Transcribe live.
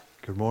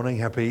Good morning,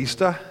 happy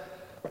Easter.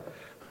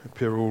 Hope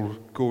you're all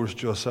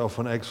gorged yourself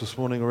on eggs this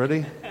morning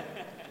already.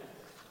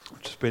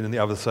 I've just been in the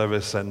other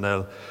service and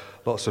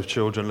lots of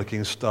children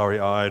looking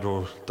starry-eyed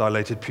or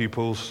dilated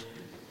pupils.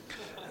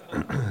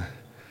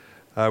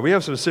 We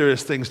have some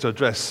serious things to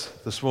address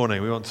this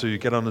morning. We want to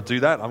get on and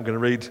do that. I'm going to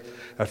read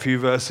a few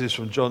verses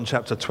from John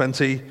chapter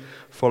 20,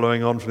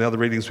 following on from the other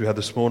readings we had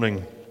this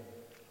morning.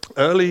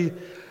 Early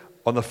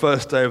on the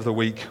first day of the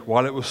week,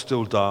 while it was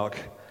still dark,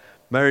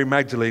 Mary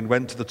Magdalene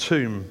went to the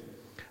tomb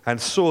and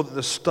saw that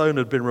the stone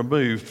had been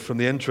removed from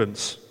the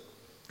entrance.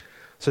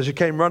 So she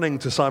came running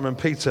to Simon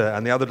Peter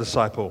and the other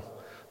disciple,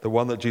 the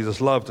one that Jesus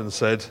loved, and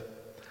said,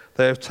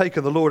 "They have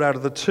taken the Lord out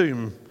of the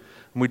tomb,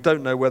 and we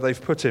don't know where they've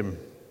put him."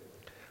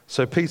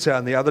 So Peter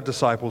and the other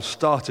disciple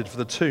started for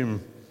the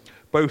tomb.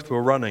 Both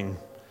were running.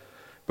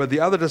 But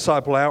the other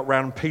disciple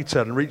outran Peter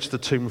and reached the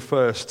tomb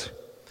first.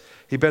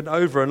 He bent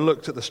over and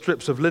looked at the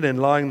strips of linen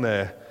lying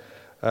there,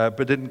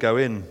 but didn't go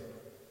in.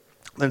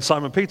 Then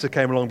Simon Peter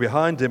came along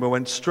behind him and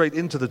went straight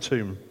into the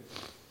tomb.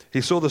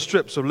 He saw the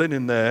strips of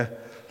linen there,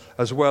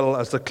 as well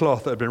as the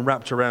cloth that had been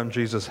wrapped around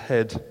Jesus'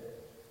 head.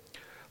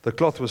 The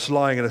cloth was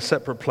lying in a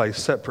separate place,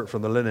 separate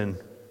from the linen.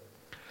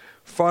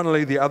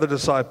 Finally, the other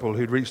disciple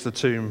who'd reached the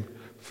tomb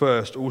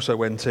first also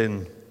went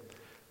in.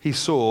 He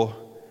saw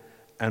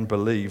and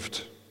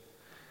believed.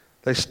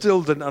 They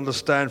still didn't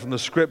understand from the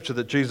scripture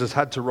that Jesus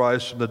had to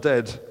rise from the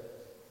dead.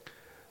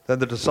 Then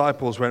the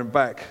disciples went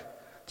back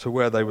to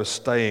where they were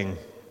staying.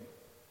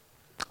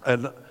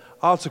 An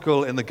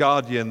article in The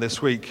Guardian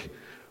this week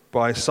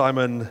by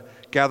Simon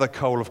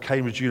Gathercole of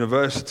Cambridge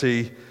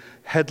University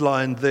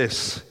headlined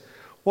this: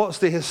 "What's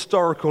the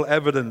historical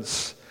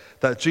evidence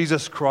that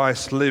Jesus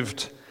Christ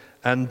lived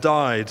and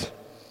died?"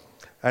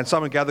 And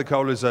Simon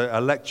Gathercole is a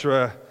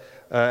lecturer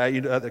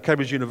at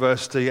Cambridge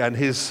University, and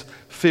his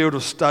field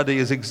of study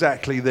is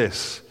exactly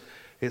this.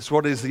 It's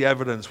what is the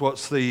evidence?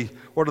 What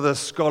are the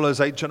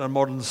scholars, ancient and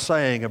modern,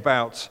 saying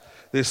about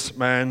this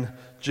man,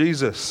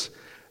 Jesus?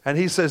 And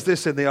he says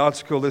this in the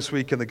article this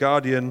week in The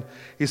Guardian.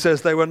 He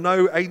says, "There were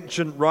no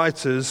ancient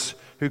writers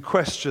who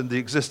questioned the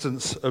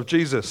existence of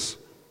Jesus.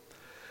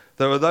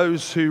 There were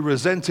those who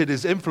resented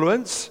his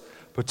influence,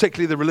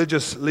 particularly the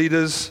religious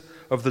leaders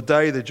of the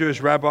day, the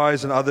Jewish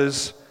rabbis and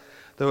others.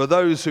 There were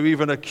those who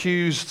even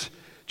accused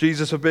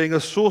Jesus of being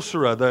a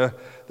sorcerer.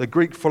 The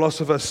Greek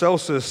philosopher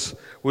Celsus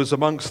was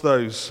amongst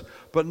those.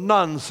 But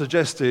none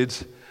suggested,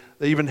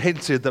 they even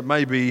hinted that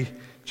maybe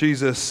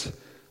Jesus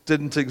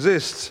didn't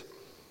exist."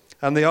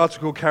 And the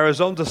article carries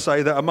on to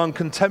say that among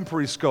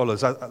contemporary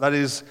scholars, that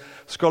is,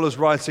 scholars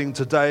writing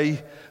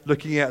today,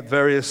 looking at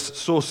various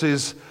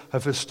sources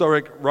of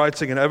historic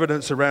writing and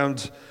evidence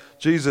around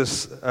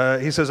Jesus,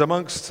 he says,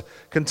 amongst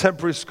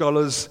contemporary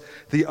scholars,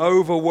 the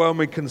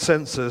overwhelming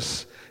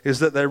consensus is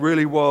that there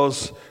really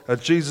was a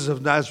Jesus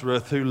of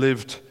Nazareth who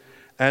lived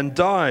and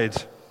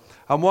died.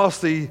 And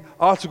whilst the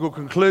article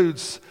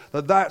concludes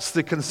that that's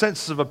the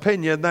consensus of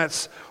opinion,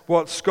 that's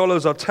what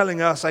scholars are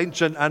telling us,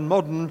 ancient and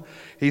modern,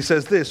 he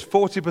says this: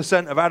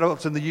 40% of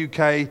adults in the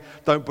UK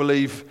don't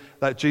believe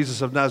that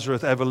Jesus of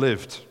Nazareth ever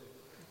lived.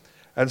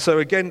 And so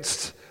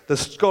against the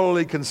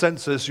scholarly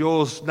consensus,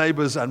 yours,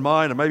 neighbours and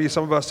mine, and maybe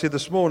some of us here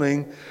this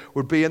morning,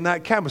 would be in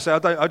that camp and say,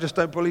 I just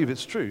don't believe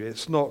it's true.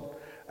 It's not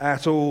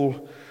at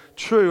all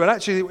true. And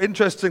actually,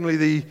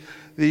 interestingly,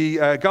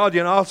 the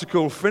Guardian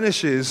article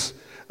finishes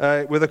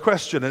with a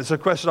question. It's a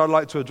question I'd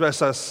like to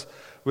address us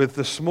with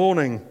this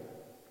morning.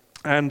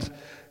 And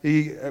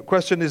the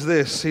question is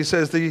this. He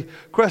says, the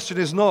question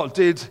is not,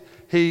 did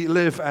he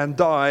live and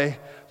die?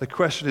 The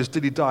question is,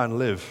 did he die and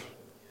live?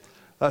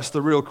 That's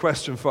the real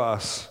question for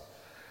us.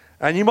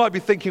 And you might be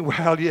thinking,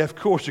 well, yeah, of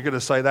course you're going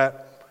to say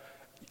that.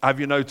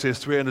 Have you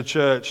noticed we're in a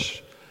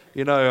church?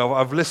 You know,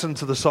 I've listened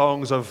to the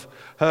songs, I've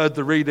heard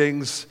the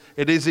readings.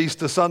 It is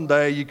Easter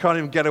Sunday. You can't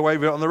even get away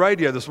with it on the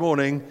radio this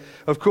morning.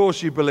 Of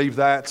course you believe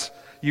that.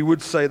 You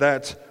would say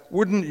that,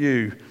 wouldn't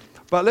you?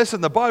 But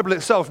listen, the Bible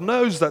itself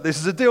knows that this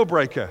is a deal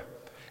breaker.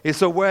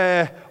 It's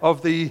aware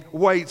of the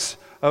weight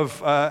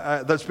of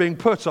that's being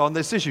put on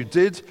this issue.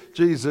 Did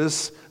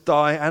Jesus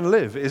die and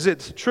live? Is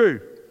it true?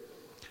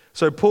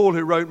 So Paul,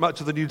 who wrote much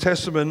of the New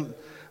Testament,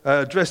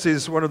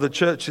 addresses one of the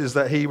churches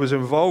that he was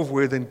involved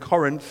with in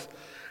Corinth,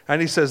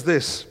 and he says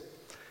this: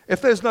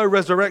 if there's no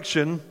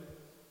resurrection,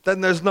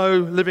 then there's no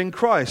living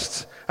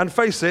Christ. And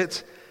face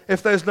it,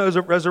 if there's no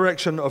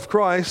resurrection of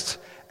Christ,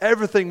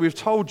 everything we've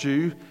told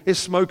you is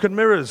smoke and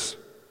mirrors.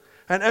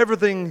 And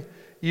everything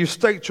you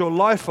staked your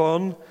life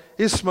on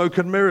is smoke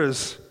and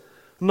mirrors.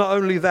 Not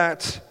only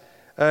that,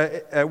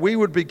 we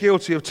would be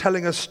guilty of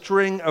telling a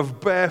string of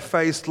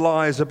barefaced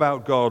lies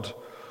about God.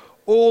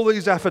 All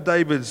these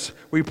affidavits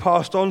we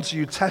passed on to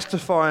you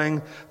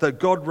testifying that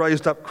God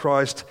raised up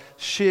Christ,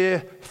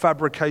 sheer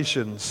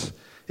fabrications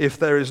if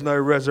there is no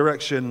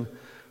resurrection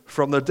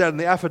from the dead. And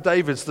the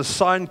affidavits, the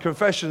signed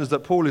confessions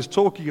that Paul is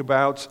talking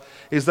about,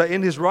 is that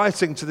in his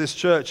writing to this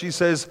church, he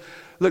says,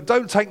 look,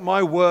 don't take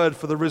my word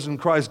for the risen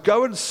Christ.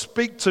 Go and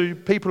speak to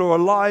people who are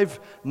alive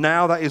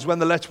now, that is when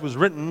the letter was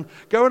written.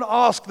 Go and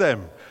ask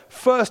them.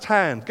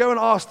 firsthand. Go and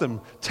ask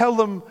them.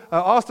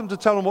 Ask them to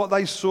tell them what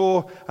they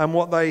saw and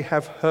what they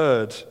have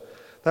heard.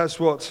 That's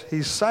what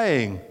he's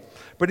saying.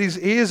 But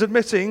he is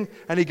admitting,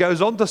 and he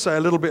goes on to say a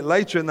little bit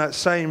later in that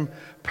same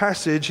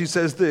passage, he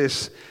says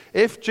this: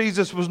 if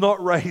Jesus was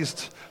not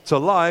raised to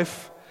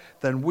life,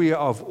 then we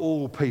are of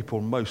all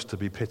people most to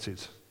be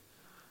pitied.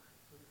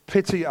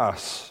 Pity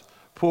us,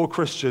 poor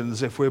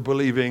Christians, if we're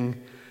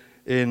believing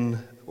in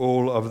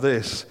all of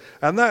this.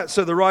 And that,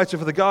 so the writer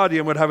for The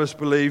Guardian would have us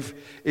believe,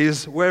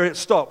 is where it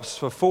stops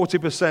for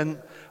 40%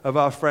 of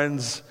our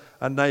friends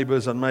and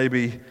neighbors and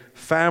maybe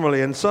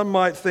family. And some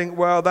might think,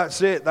 well,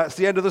 that's it. That's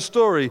the end of the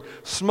story.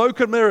 Smoke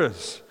and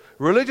mirrors.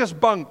 Religious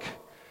bunk.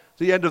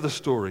 The end of the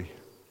story.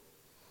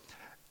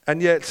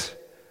 And yet,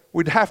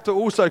 we'd have to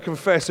also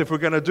confess, if we're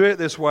going to do it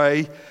this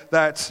way,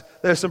 that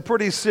there's some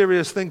pretty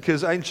serious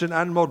thinkers, ancient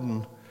and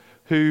modern,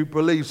 who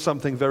believe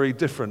something very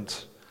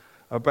different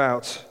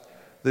about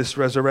this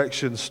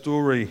resurrection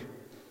story.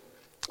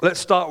 Let's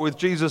start with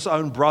Jesus'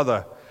 own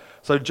brother.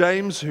 So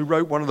James, who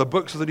wrote one of the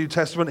books of the New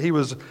Testament, he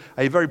was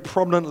a very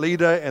prominent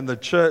leader in the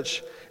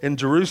church in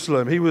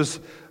Jerusalem. He was,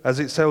 as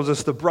it tells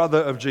us, the brother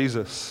of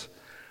Jesus.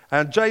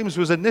 And James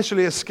was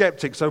initially a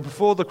skeptic. So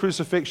before the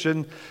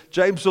crucifixion,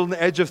 James was on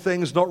the edge of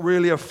things, not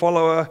really a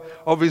follower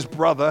of his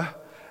brother.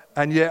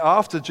 And yet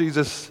after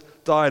Jesus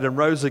died and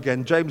rose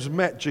again, James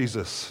met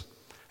Jesus.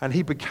 And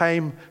he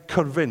became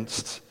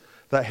convinced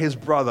that his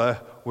brother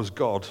was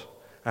God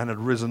and had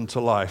risen to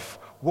life.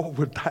 What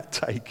would that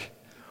take?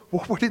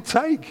 What would it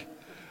take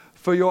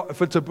for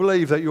to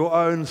believe that your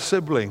own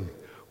sibling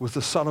was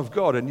the Son of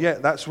God? And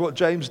yet that's what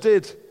James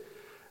did.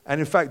 And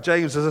in fact,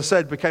 James, as I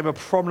said, became a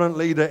prominent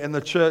leader in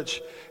the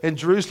church in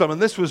Jerusalem.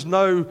 And this was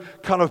no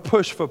kind of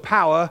push for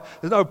power.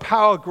 There's no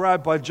power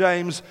grab by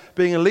James.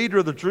 Being a leader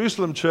of the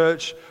Jerusalem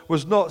church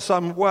was not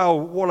some, well,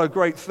 what a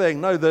great thing.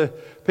 No, the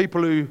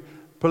people who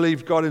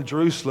believed God in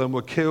Jerusalem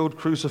were killed,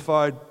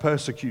 crucified,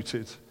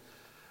 persecuted.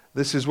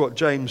 This is what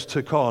James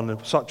took on,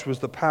 and such was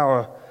the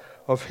power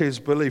of his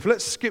belief.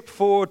 Let's skip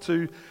forward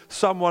to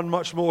someone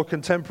much more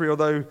contemporary,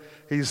 although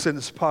he's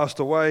since passed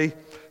away.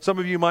 Some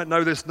of you might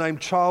know this name,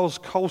 Charles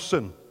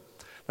Colson.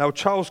 Now,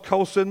 Charles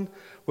Colson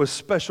was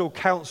special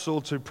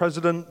counsel to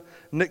President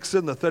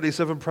Nixon, the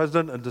 37th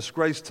president and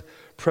disgraced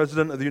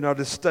president of the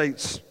United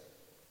States.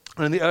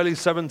 And in the early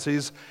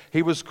 70s,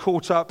 he was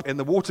caught up in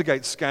the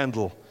Watergate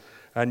scandal.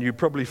 And you're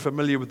probably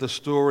familiar with the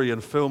story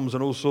and films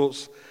and all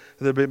sorts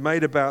that have been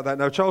made about that.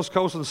 Now, Charles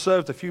Colson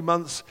served a few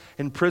months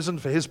in prison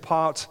for his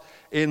part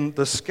in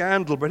the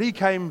scandal, but he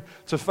came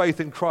to faith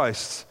in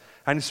Christ,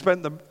 and he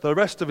spent the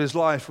rest of his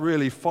life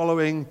really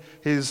following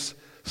his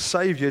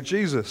Savior,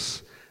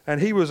 Jesus.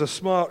 And he was a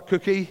smart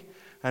cookie,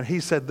 and he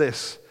said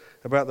this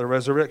about the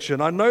resurrection: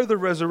 "I know the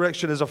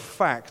resurrection is a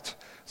fact,"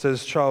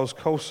 says Charles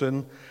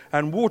Colson,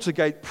 "and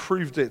Watergate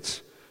proved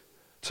it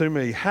to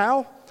me."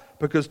 How?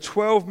 Because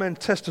 12 men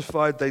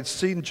testified they'd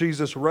seen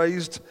Jesus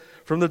raised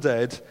from the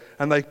dead,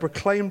 and they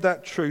proclaimed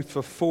that truth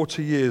for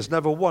 40 years,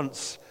 never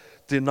once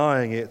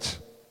denying it.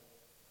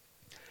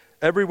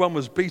 Everyone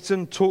was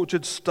beaten,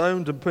 tortured,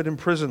 stoned, and put in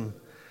prison.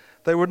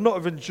 They would not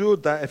have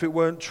endured that if it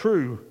weren't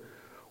true.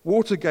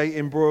 Watergate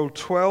embroiled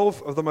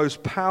 12 of the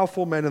most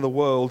powerful men in the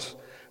world,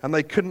 and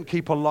they couldn't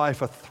keep alive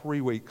for 3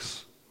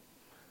 weeks.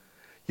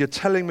 You're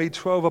telling me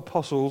 12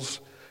 apostles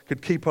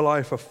could keep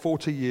alive for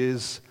 40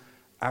 years?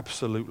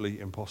 Absolutely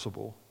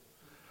impossible.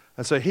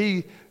 And so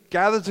he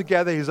gathered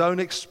together his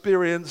own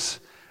experience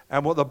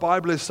and what the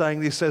Bible is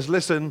saying. He says,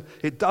 listen,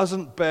 it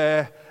doesn't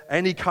bear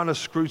any kind of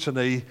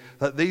scrutiny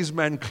that these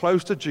men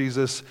close to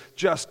Jesus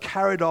just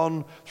carried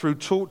on through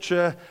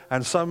torture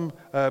and some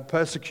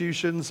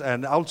persecutions,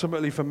 and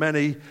ultimately for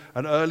many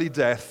an early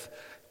death,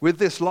 with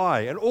this lie.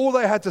 And all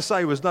they had to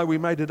say was, no, we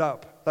made it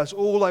up. That's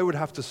all they would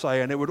have to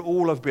say, and it would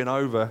all have been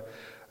over.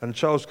 And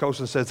Charles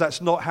Colson says,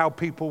 that's not how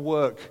people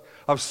work.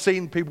 I've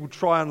seen people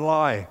try and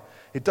lie.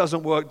 It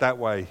doesn't work that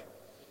way.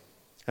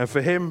 And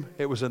for him,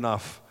 it was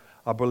enough.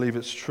 I believe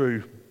it's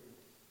true.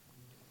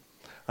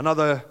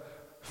 Another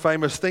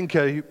famous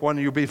thinker, one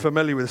you'll be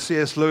familiar with,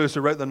 C.S. Lewis,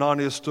 who wrote the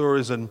Narnia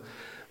stories and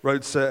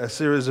wrote a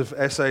series of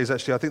essays.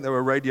 Actually, I think they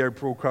were radio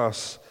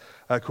broadcasts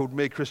called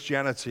Mere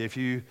Christianity. If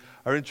you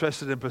are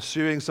interested in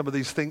pursuing some of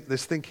this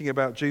thinking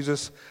about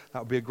Jesus, that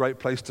would be a great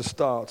place to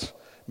start.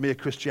 Mere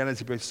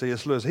Christianity by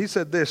C.S. Lewis. He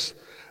said this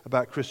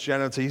about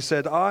Christianity. He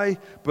said, I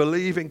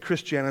believe in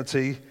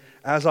Christianity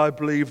as I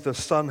believe the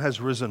sun has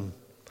risen.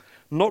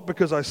 Not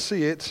because I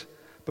see it,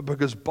 but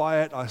because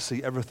by it I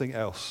see everything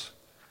else.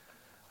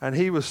 And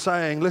he was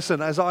saying,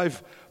 listen, as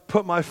I've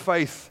put my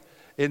faith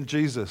in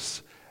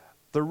Jesus,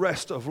 the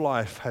rest of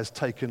life has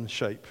taken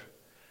shape.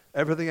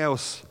 Everything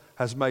else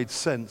has made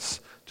sense,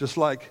 just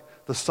like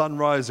the sun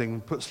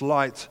rising puts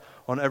light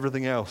on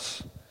everything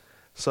else.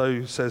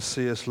 So says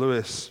C.S.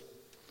 Lewis.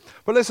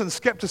 But listen,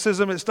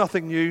 skepticism, it's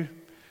nothing new.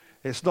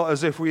 It's not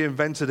as if we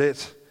invented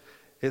it.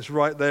 It's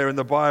right there in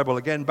the Bible.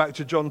 Again, back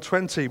to John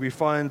 20, we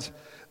find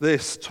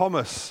this.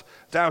 Thomas,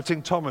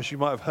 doubting Thomas, you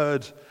might have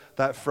heard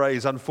that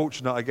phrase.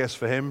 Unfortunate, I guess,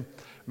 for him.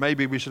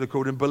 Maybe we should have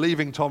called him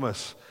believing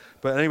Thomas.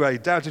 But anyway,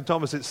 doubting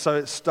Thomas, it's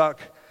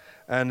stuck.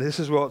 And this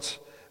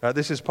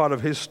is part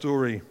of his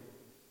story.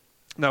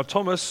 Now,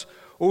 Thomas,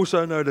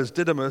 also known as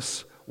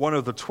Didymus, one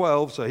of the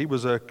 12, so he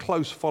was a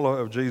close follower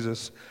of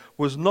Jesus,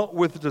 was not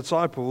with the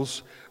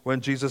disciples when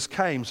Jesus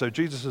came. So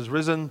Jesus has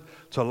risen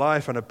to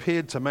life and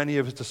appeared to many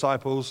of his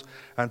disciples,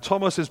 and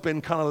Thomas has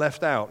been kind of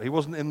left out. He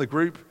wasn't in the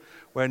group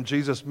when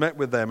Jesus met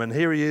with them, and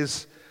here he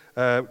is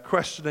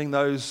questioning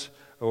those,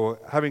 or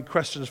having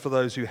questions for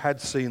those who had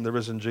seen the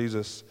risen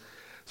Jesus.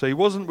 So he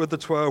wasn't with the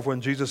 12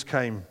 when Jesus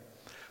came.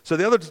 So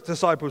the other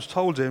disciples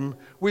told him,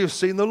 "We have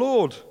seen the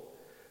Lord."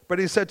 But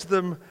he said to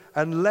them,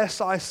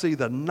 "Unless I see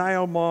the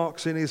nail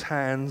marks in his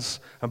hands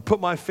and put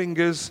my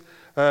fingers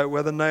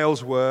where the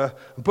nails were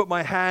and put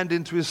my hand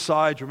into his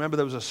side." Remember,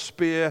 there was a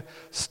spear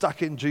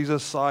stuck in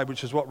Jesus' side,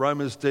 which is what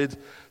Romans did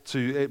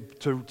to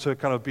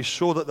kind of be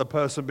sure that the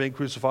person being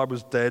crucified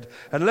was dead.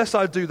 "Unless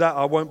I do that,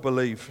 I won't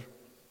believe."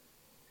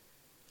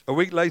 A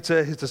week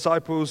later, his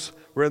disciples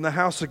were in the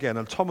house again,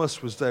 and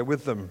Thomas was there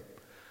with them.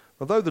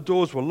 Although the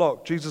doors were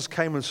locked, Jesus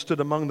came and stood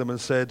among them and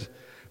said,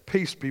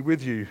 "Peace be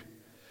with you."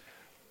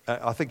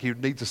 I think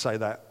you'd need to say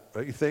that,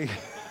 don't you think?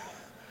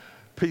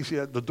 Peace,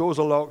 yeah, the doors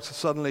are locked,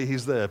 suddenly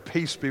he's there.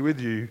 "Peace be with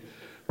you."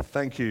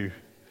 Thank you.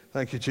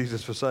 Thank you,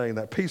 Jesus, for saying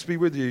that. "Peace be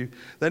with you."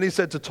 Then he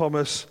said to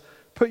Thomas,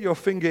 "Put your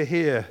finger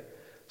here.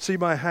 See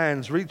my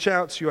hands. Reach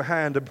out to your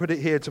hand and put it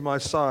here to my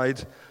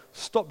side.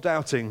 Stop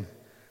doubting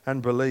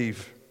and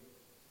believe."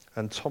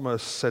 And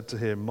Thomas said to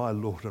him, "My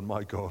Lord and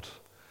my God."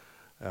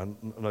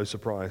 And no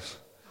surprise.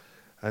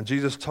 And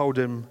Jesus told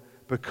him,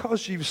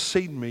 "Because you've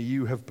seen me,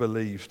 you have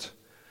believed.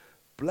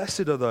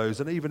 Blessed are those,"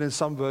 and even in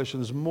some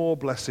versions, more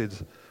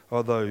blessed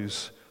are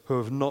those who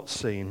have not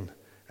seen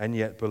and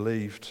yet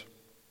believed.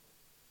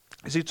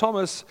 You see,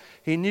 Thomas,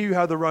 he knew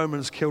how the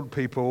Romans killed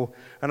people,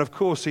 and of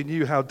course he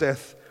knew how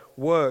death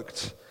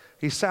worked.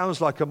 He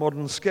sounds like a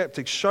modern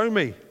skeptic. "Show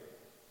me."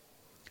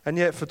 And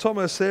yet for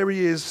Thomas, there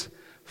he is,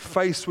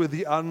 faced with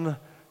the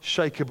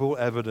unshakable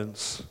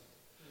evidence.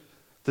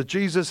 The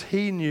Jesus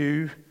he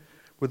knew,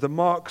 with the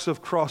marks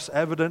of cross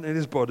evident in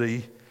his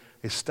body,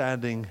 is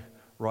standing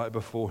right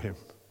before him.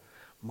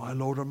 My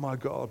Lord and my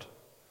God.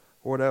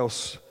 What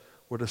else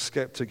would a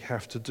skeptic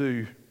have to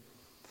do?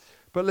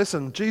 But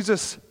listen,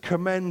 Jesus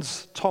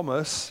commends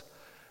Thomas,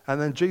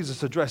 and then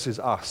Jesus addresses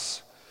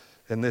us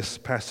in this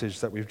passage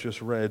that we've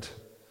just read.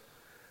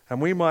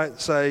 And we might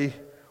say,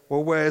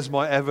 well, where's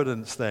my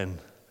evidence then?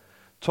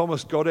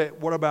 Thomas got it,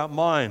 what about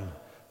mine?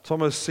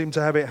 Thomas seemed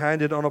to have it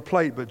handed on a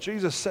plate, but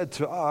Jesus said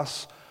to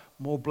us,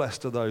 more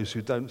blessed are those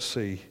who don't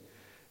see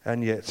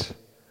and yet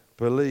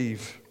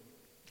believe.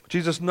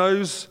 Jesus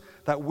knows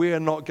that we're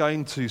not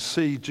going to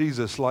see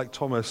Jesus like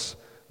Thomas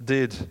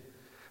did,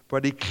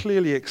 but he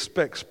clearly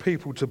expects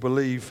people to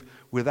believe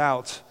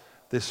without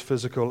this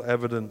physical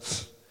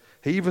evidence.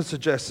 He even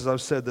suggests, as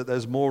I've said, that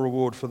there's more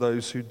reward for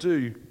those who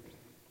do.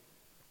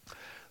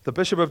 The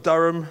Bishop of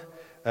Durham,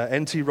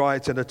 N.T.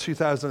 Wright, in a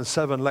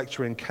 2007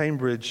 lecture in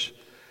Cambridge,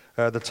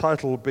 the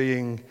title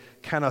being,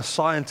 "Can a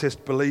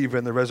Scientist Believe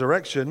in the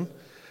Resurrection?"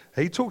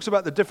 He talks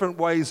about the different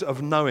ways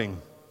of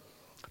knowing,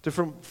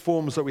 different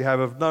forms that we have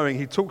of knowing.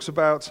 He talks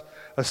about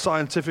a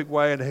scientific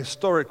way and a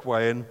historic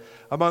way, and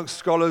amongst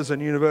scholars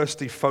and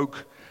university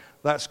folk,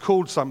 that's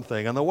called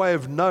something. And the way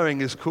of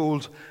knowing is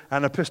called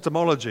an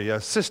epistemology, a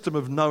system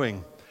of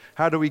knowing.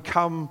 How do we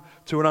come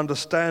to an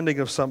understanding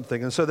of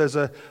something? And so there's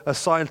a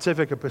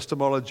scientific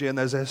epistemology and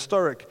there's a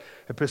historic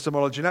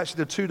epistemology. And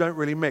actually the two don't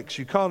really mix.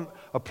 You can't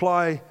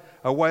apply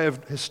a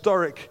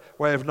historic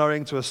way of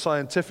knowing to a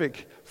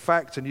scientific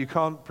fact, and you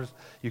can't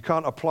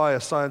apply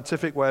a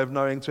scientific way of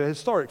knowing to a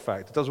historic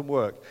fact. It doesn't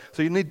work.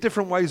 So you need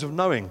different ways of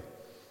knowing.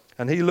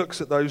 And he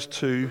looks at those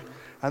two,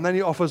 and then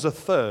he offers a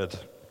third.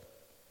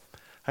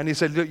 And he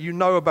said, look, you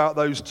know about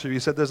those two. He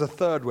said, there's a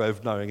third way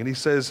of knowing. And he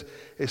says,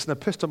 it's an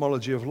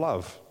epistemology of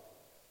love.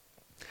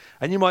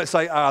 And you might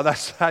say,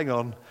 hang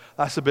on,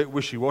 that's a bit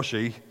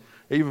wishy-washy,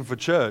 even for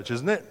church,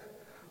 isn't it?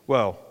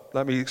 Well,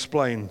 let me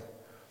explain.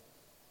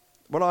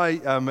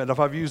 And if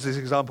I've used this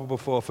example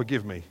before,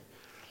 forgive me,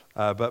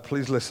 but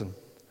please listen.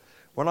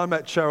 When I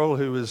met Cheryl,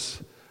 who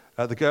was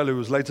the girl who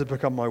was later to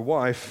become my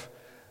wife,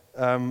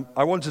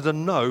 I wanted to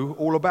know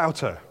all about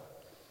her.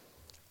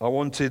 I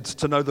wanted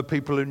to know the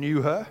people who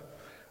knew her,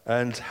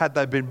 and had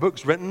there been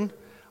books written,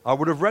 I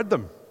would have read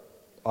them.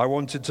 I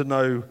wanted to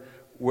know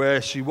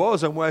where she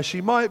was and where she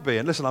might be.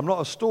 And listen, I'm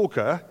not a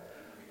stalker,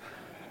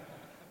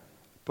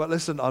 but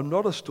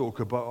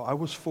I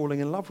was falling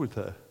in love with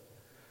her.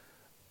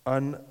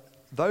 And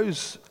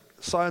those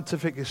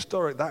scientific,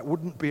 historic, that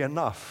wouldn't be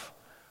enough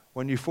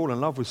when you fall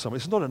in love with someone.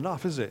 It's not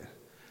enough, is it?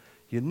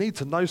 You need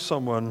to know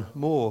someone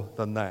more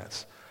than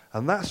that.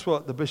 And that's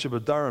what the Bishop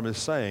of Durham is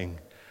saying.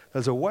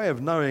 There's a way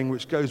of knowing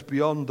which goes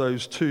beyond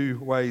those two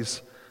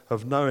ways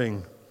of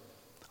knowing.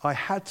 I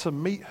had to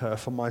meet her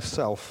for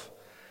myself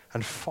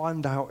and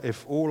find out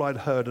if all I'd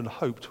heard and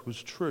hoped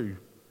was true.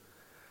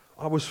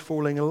 I was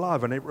falling in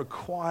love, and it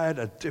required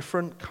a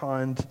different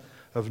kind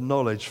of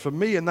knowledge. For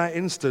me, in that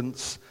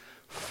instance,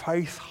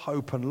 faith,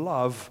 hope, and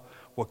love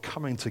were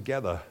coming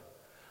together.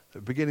 They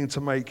were beginning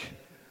to make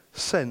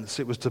sense.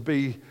 It was to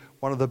be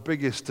one of the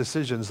biggest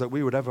decisions that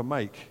we would ever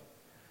make.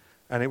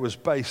 And it was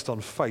based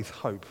on faith,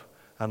 hope,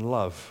 and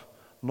love.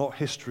 Not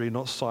history,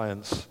 not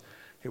science.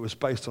 It was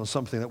based on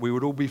something that we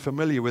would all be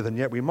familiar with, and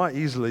yet we might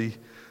easily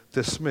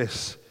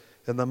dismiss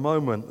in the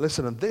moment.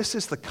 Listen, and this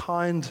is the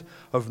kind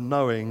of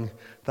knowing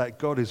that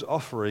God is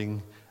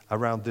offering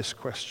around this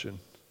question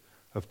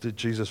of, did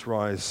Jesus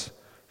rise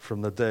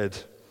from the dead?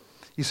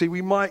 You see,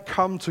 we might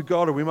come to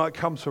God, or we might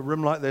come to a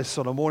room like this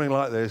on a morning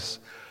like this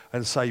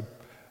and say,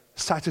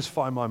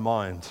 satisfy my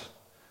mind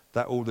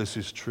that all this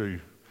is true.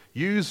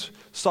 Use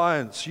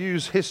science,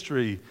 use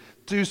history,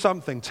 do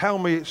something, tell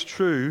me it's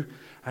true.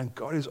 And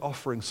God is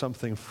offering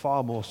something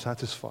far more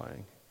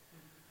satisfying.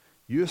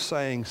 You're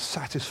saying,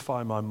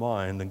 satisfy my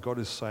mind, and God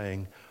is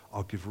saying,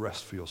 I'll give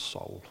rest for your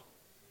soul.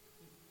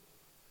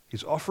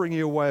 He's offering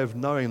you a way of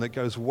knowing that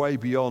goes way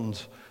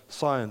beyond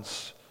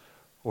science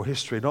or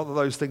history. Not that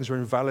those things are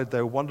invalid,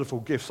 they're wonderful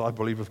gifts, I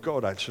believe, of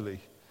God,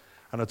 actually,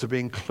 and are to be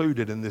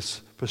included in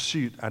this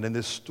pursuit and in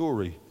this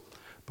story.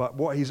 But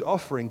what he's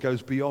offering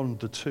goes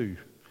beyond the two.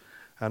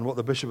 And what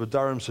the Bishop of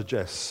Durham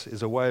suggests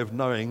is a way of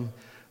knowing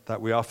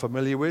that we are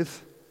familiar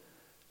with,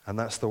 and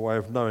that's the way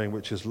of knowing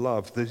which is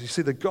love. You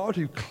see, the God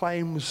who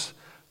claims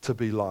to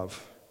be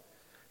love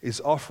is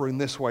offering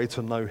this way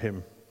to know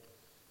him,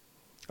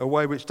 a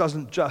way which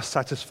doesn't just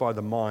satisfy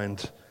the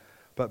mind,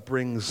 but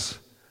brings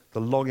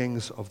the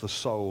longings of the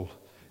soul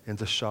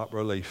into sharp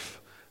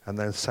relief and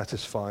then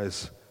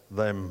satisfies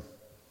them.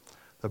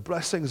 The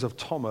blessings of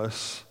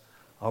Thomas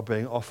are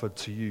being offered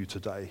to you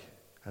today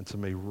and to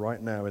me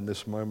right now in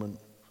this moment.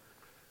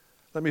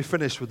 Let me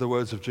finish with the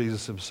words of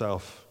Jesus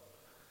himself.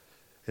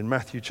 In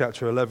Matthew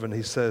chapter 11,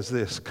 he says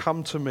this,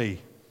 "Come to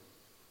me,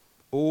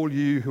 all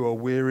you who are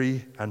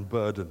weary and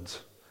burdened,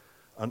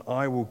 and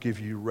I will give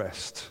you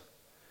rest.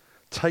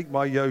 Take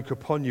my yoke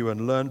upon you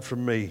and learn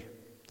from me,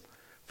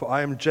 for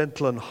I am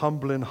gentle and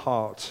humble in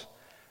heart,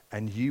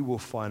 and you will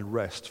find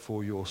rest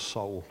for your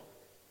soul.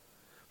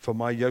 For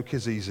my yoke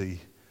is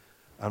easy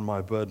and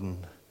my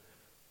burden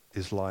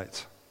is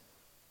light."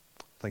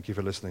 Thank you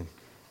for listening.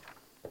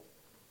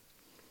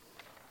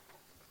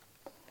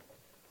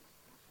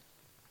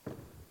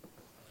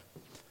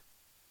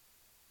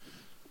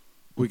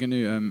 We're going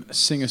to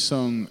sing a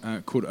song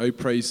called "Oh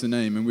Praise the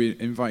Name," and we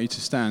invite you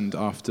to stand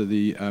after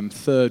the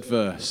third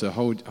verse. So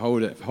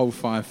hold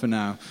fire for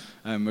now.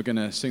 We're going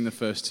to sing the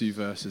first two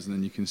verses, and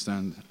then you can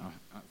stand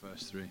at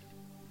verse 3.